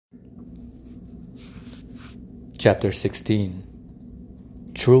Chapter 16.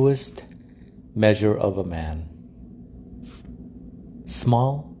 Truest Measure of a Man.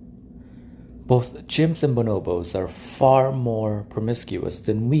 Small? Both chimps and bonobos are far more promiscuous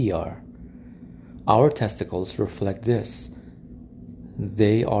than we are. Our testicles reflect this.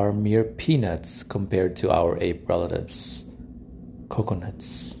 They are mere peanuts compared to our ape relatives.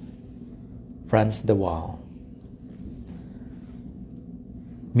 Coconuts. Frans de Waal.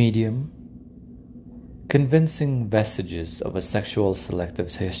 Medium. Convincing vestiges of a sexual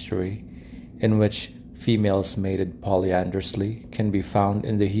selective history in which females mated polyandrously can be found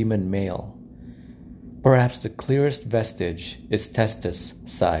in the human male. Perhaps the clearest vestige is testis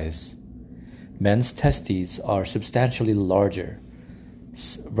size. Men's testes are substantially larger,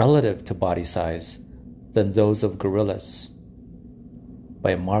 relative to body size, than those of gorillas.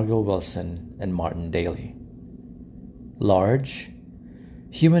 By Margot Wilson and Martin Daly. Large?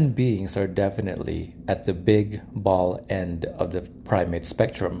 Human beings are definitely at the big ball end of the primate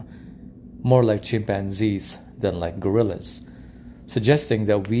spectrum, more like chimpanzees than like gorillas, suggesting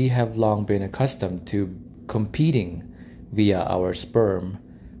that we have long been accustomed to competing via our sperm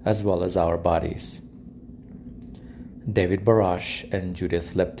as well as our bodies. David Barash and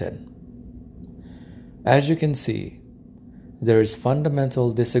Judith Lipton. As you can see, there is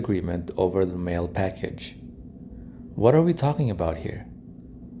fundamental disagreement over the male package. What are we talking about here?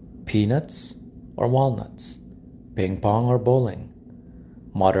 Peanuts or walnuts? Ping pong or bowling?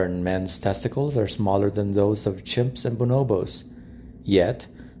 Modern men's testicles are smaller than those of chimps and bonobos, yet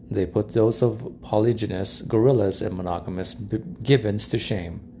they put those of polygynous gorillas and monogamous gibbons to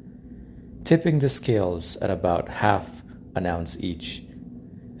shame, tipping the scales at about half an ounce each,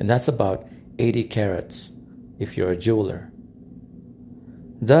 and that's about 80 carats if you're a jeweler.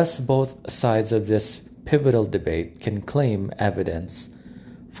 Thus, both sides of this pivotal debate can claim evidence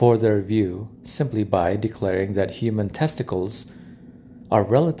for their view simply by declaring that human testicles are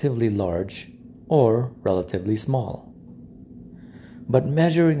relatively large or relatively small. But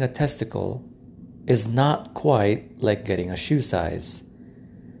measuring a testicle is not quite like getting a shoe size.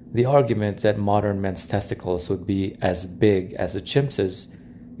 The argument that modern men's testicles would be as big as a chimp's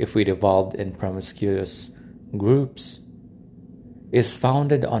if we'd evolved in promiscuous groups is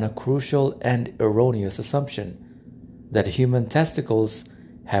founded on a crucial and erroneous assumption that human testicles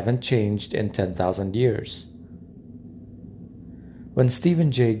haven't changed in 10,000 years. When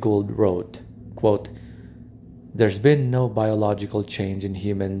Stephen Jay Gould wrote, quote, "There's been no biological change in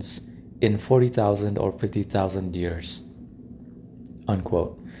humans in 40,000 or 50,000 years,"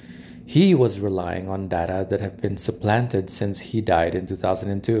 unquote, he was relying on data that have been supplanted since he died in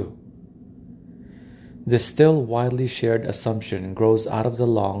 2002. This still widely shared assumption grows out of the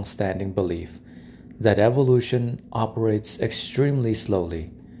long-standing belief that evolution operates extremely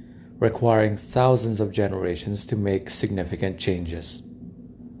slowly, requiring thousands of generations to make significant changes.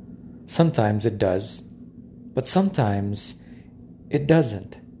 Sometimes it does, but sometimes it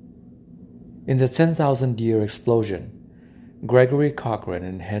doesn't. In the 10,000-year explosion, Gregory Cochrane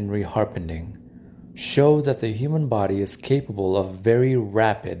and Henry Harpending show that the human body is capable of very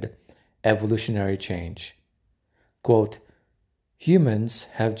rapid evolutionary change. Quote, "Humans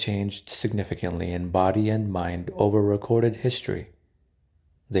have changed significantly in body and mind over recorded history,"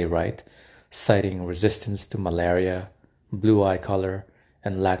 they write, citing resistance to malaria, blue eye color,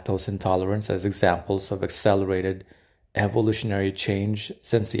 and lactose intolerance as examples of accelerated evolutionary change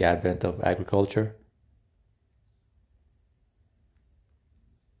since the advent of agriculture.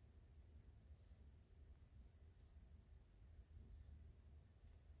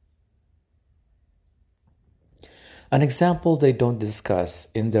 An example they don't discuss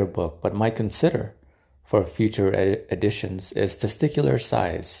in their book but might consider for future editions is testicular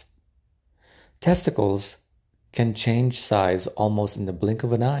size. Testicles can change size almost in the blink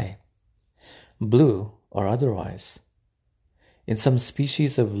of an eye, blue or otherwise. In some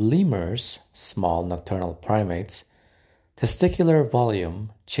species of lemurs, small nocturnal primates, testicular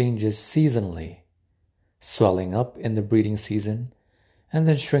volume changes seasonally, swelling up in the breeding season and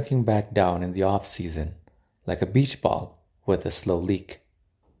then shrinking back down in the off-season, like a beach ball with a slow leak.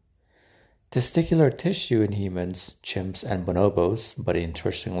 Testicular tissue in humans, chimps, and bonobos, but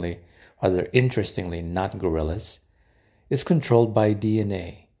interestingly not gorillas, is controlled by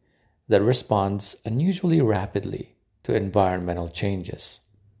DNA that responds unusually rapidly to environmental changes.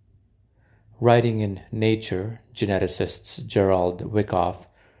 Writing in Nature, geneticists Gerald Wyckoff,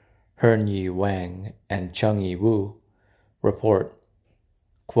 Hernyi Wang, and Changyi Wu report,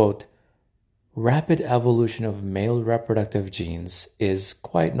 quote, "Rapid evolution of male reproductive genes is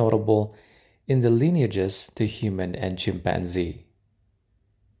quite notable in the lineages to human and chimpanzee,"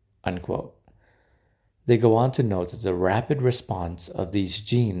 unquote. They go on to note that the rapid response of these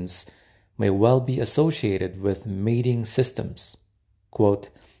genes may well be associated with mating systems. Quote,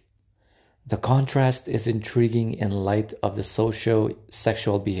 the contrast is intriguing in light of the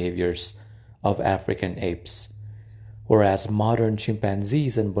socio-sexual behaviors of African apes. Whereas modern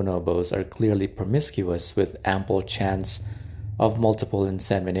chimpanzees and bonobos are clearly promiscuous with ample chance of multiple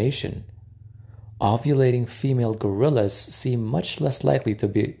insemination, ovulating female gorillas seem much less likely to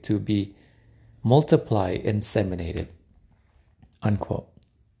be multiply inseminated. Unquote.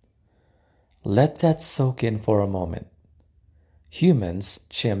 Let that soak in for a moment. Humans,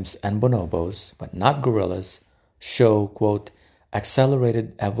 chimps, and bonobos, but not gorillas, show, quote,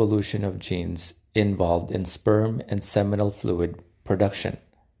 accelerated evolution of genes involved in sperm and seminal fluid production,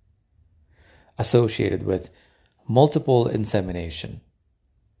 associated with multiple insemination,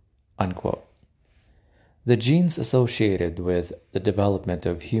 unquote. The genes associated with the development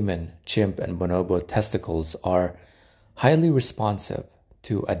of human, chimp, and bonobo testicles are highly responsive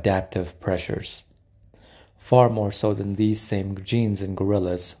to adaptive pressures, far more so than these same genes in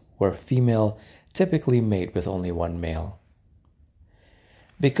gorillas, where female typically mate with only one male.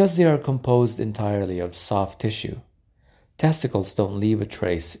 Because they are composed entirely of soft tissue, testicles don't leave a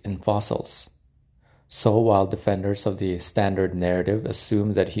trace in fossils. So while defenders of the standard narrative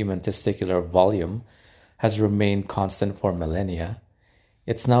assume that human testicular volume has remained constant for millennia,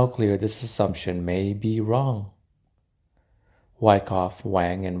 it's now clear this assumption may be wrong. Wyckoff,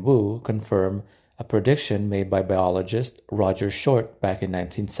 Wang, and Wu confirm a prediction made by biologist Roger Short back in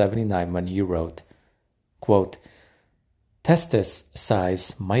 1979 when he wrote, quote, testis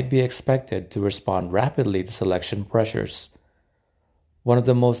size might be expected to respond rapidly to selection pressures. One of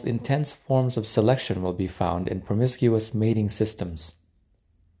the most intense forms of selection will be found in promiscuous mating systems.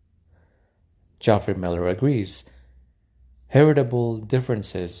 Geoffrey Miller agrees. Heritable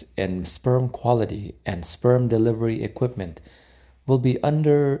differences in sperm quality and sperm delivery equipment will be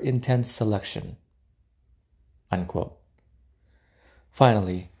under intense selection. Unquote.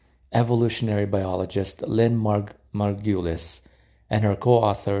 Finally, evolutionary biologist Lynn Margulis and her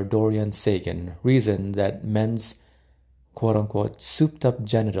co-author Dorian Sagan reasoned that men's quote-unquote souped-up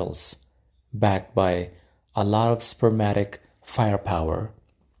genitals, backed by a lot of spermatic firepower,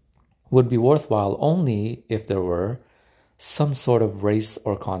 would be worthwhile only if there were some sort of race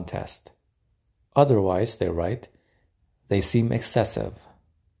or contest. Otherwise, they write, they seem excessive.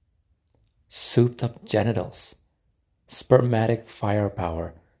 Souped-up genitals, spermatic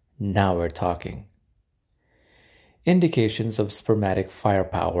firepower, now we're talking. Indications of spermatic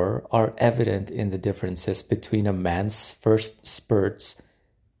firepower are evident in the differences between a man's first spurts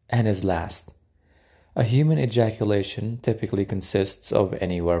and his last. A human ejaculation typically consists of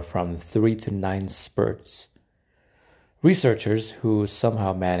anywhere from 3 to 9 spurts. Researchers who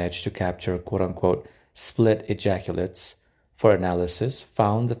somehow managed to capture quote-unquote split ejaculates for analysis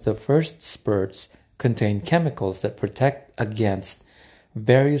found that the first spurts contain chemicals that protect against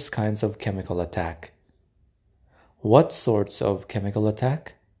various kinds of chemical attack. What sorts of chemical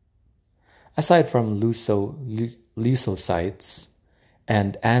attack? Aside from leukocytes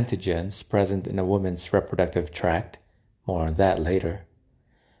and antigens present in a woman's reproductive tract, more on that later,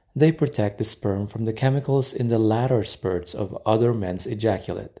 they protect the sperm from the chemicals in the latter spurts of other men's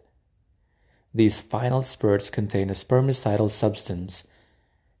ejaculate. These final spurts contain a spermicidal substance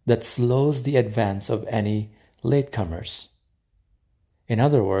that slows the advance of any latecomers. In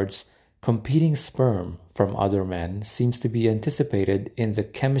other words, competing sperm from other men seems to be anticipated in the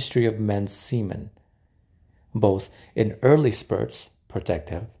chemistry of men's semen, both in early spurts,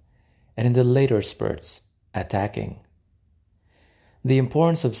 protective, and in the later spurts, attacking. The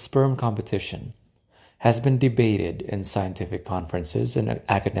importance of sperm competition has been debated in scientific conferences and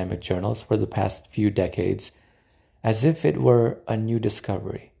academic journals for the past few decades as if it were a new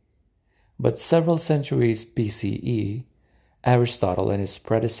discovery. But several centuries BCE, Aristotle and his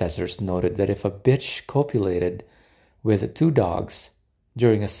predecessors noted that if a bitch copulated with 2 dogs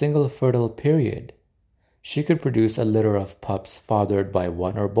during a single fertile period, she could produce a litter of pups fathered by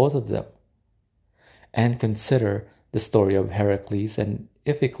one or both of them. And consider the story of Heracles and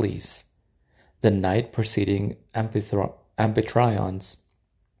Iphicles, the night preceding Amphitryon's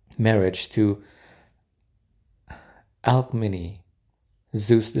marriage to Alcmene.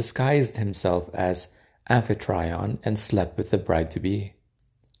 Zeus disguised himself as Amphitryon and slept with the bride-to-be.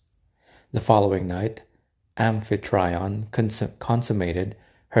 The following night, Amphitryon consummated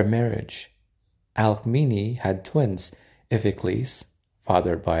her marriage. Alcmene had twins, Iphicles,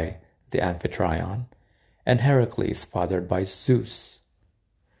 fathered by the Amphitryon, and Heracles, fathered by Zeus.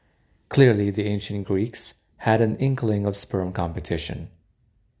 Clearly, the ancient Greeks had an inkling of sperm competition.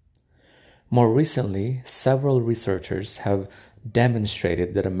 More recently, several researchers have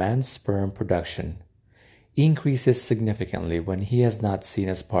demonstrated that a man's sperm production increases significantly when he has not seen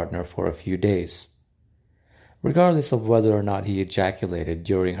his partner for a few days, regardless of whether or not he ejaculated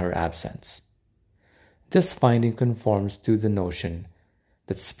during her absence. This finding conforms to the notion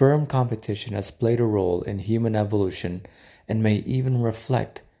that sperm competition has played a role in human evolution and may even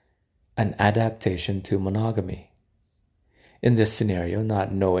reflect an adaptation to monogamy. In this scenario,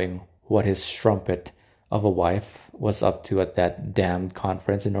 not knowing what his strumpet of a wife was up to at that damned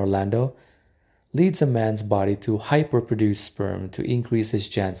conference in Orlando leads a man's body to hyperproduce sperm to increase his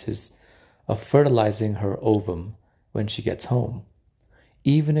chances of fertilizing her ovum when she gets home,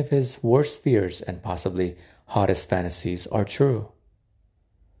 even if his worst fears and possibly hottest fantasies are true.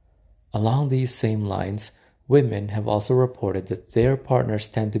 Along these same lines, women have also reported that their partners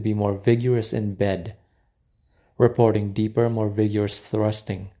tend to be more vigorous in bed, reporting deeper, more vigorous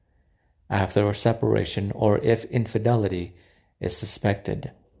thrusting after a separation or if infidelity is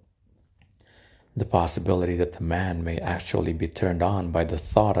suspected. The possibility that the man may actually be turned on by the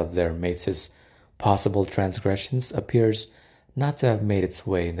thought of their mate's possible transgressions appears not to have made its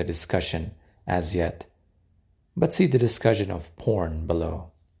way in the discussion as yet, but see the discussion of porn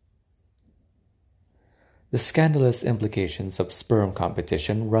below. The scandalous implications of sperm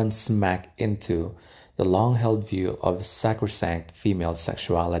competition run smack into the long-held view of sacrosanct female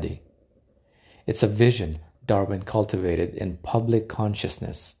sexuality. It's a vision Darwin cultivated in public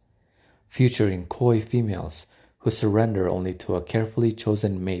consciousness, featuring coy females who surrender only to a carefully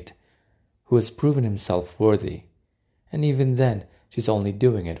chosen mate who has proven himself worthy, and even then she's only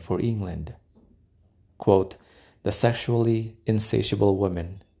doing it for England. Quote, "The sexually insatiable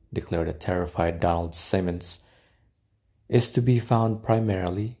woman," declared a terrified Donald Simmons, "is to be found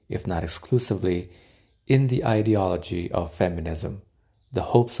primarily, if not exclusively, in the ideology of feminism, the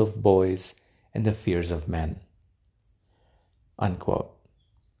hopes of boys, and the fears of men." Unquote.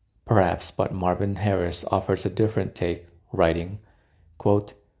 Perhaps, but Marvin Harris offers a different take, writing,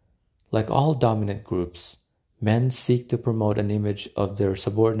 quote, "Like all dominant groups, men seek to promote an image of their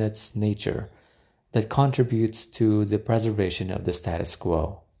subordinate's nature that contributes to the preservation of the status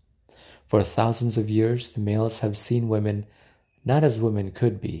quo. For thousands of years, the males have seen women not as women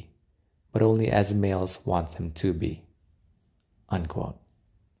could be, but only as males want them to be." Unquote.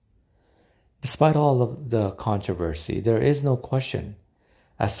 Despite all of the controversy, there is no question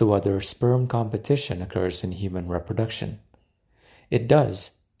as to whether sperm competition occurs in human reproduction. It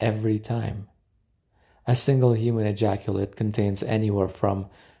does, every time. A single human ejaculate contains anywhere from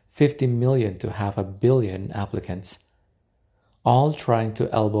 50 million to half a billion applicants, all trying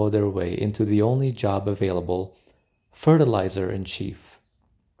to elbow their way into the only job available, fertilizer in chief.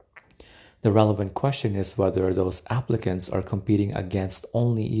 The relevant question is whether those applicants are competing against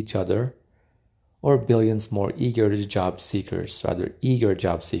only each other, or billions more eager job seekers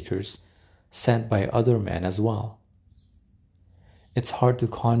sent by other men as well. It's hard to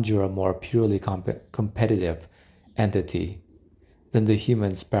conjure a more purely competitive entity than the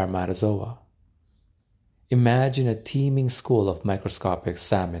human spermatozoa. Imagine a teeming school of microscopic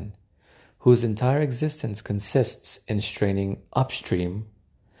salmon whose entire existence consists in straining upstream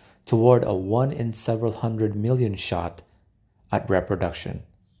toward a 1 in several hundred million shot at reproduction.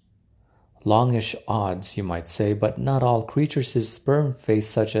 Longish odds, you might say, but not all creatures' sperm face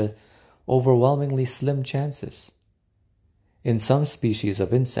such overwhelmingly slim chances. In some species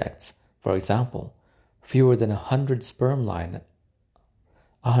of insects, for example, fewer than 100 sperm line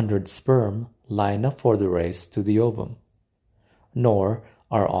up for the race to the ovum. Nor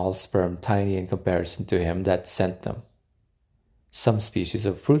are all sperm tiny in comparison to him that sent them. Some species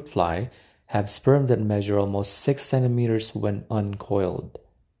of fruit fly have sperm that measure almost 6 centimeters when uncoiled,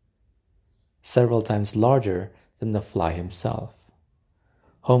 several times larger than the fly himself.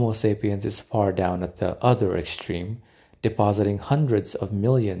 Homo sapiens is far down at the other extreme, depositing hundreds of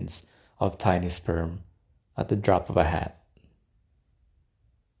millions of tiny sperm at the drop of a hat.